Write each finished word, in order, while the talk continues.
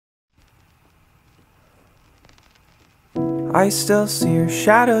I still see your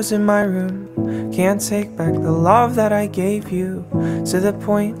shadows in my room. Can't take back the love that I gave you, to the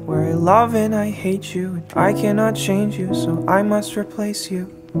point where I love and I hate you. I cannot change you, so I must replace you.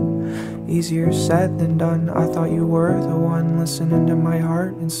 Easier said than done. I thought you were the one, listening to my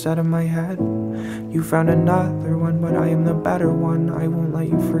heart instead of my head. You found another one, but I am the better one. I won't let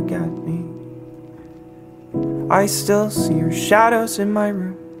you forget me. I still see your shadows in my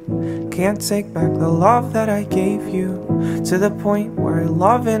room. Can't take back the love that I gave you, to the point where I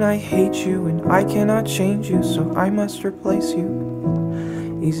love and I hate you. And I cannot change you, so I must replace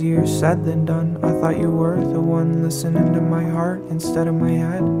you. Easier said than done. I thought you were the one, listening to my heart instead of my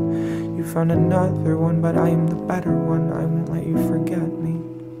head. You found another one, but I am the better one. I won't let you forget me.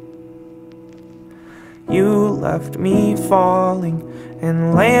 You left me falling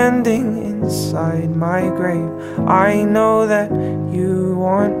and landing inside my grave. I know that you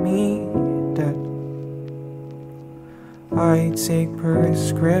want me dead. I take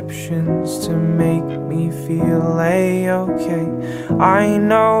prescriptions to make me feel A-okay. I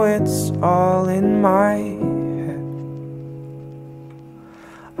know it's all in my head.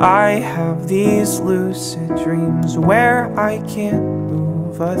 I have these lucid dreams where I can't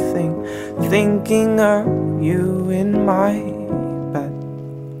move a thing, thinking of you in my bed.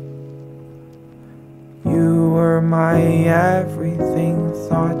 You were my everything,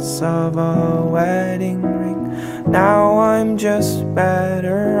 thoughts of a wedding ring. Now I'm just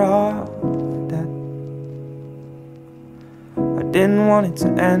better off dead. I didn't want it to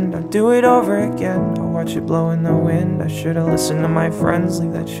end, I'd do it over again. I'll watch it blow in the wind. I should've listened to my friends,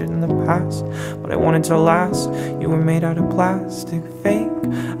 leave that shit in the past. But I wanted to last. You were made out of plastic, fake.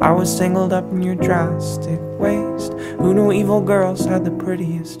 I was tangled up in your drastic waist. Who knew evil girls had the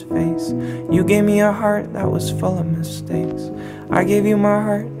prettiest face? You gave me a heart that was full of mistakes. I gave you my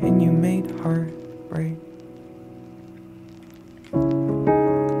heart and you made heartbreak.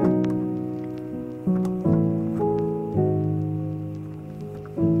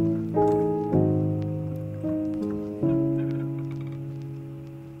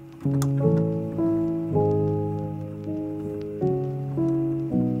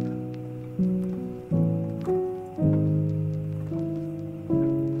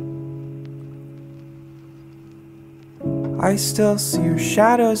 I still see your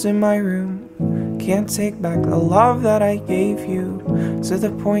shadows in my room. Can't take back the love that I gave you, to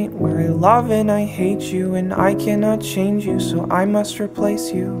the point where I love and I hate you. And I cannot change you, so I must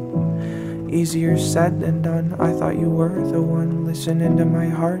replace you. Easier said than done. I thought you were the one, listening to my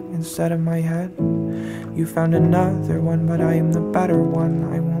heart instead of my head. You found another one, but I am the better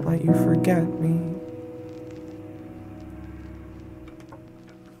one. I won't let you forget me.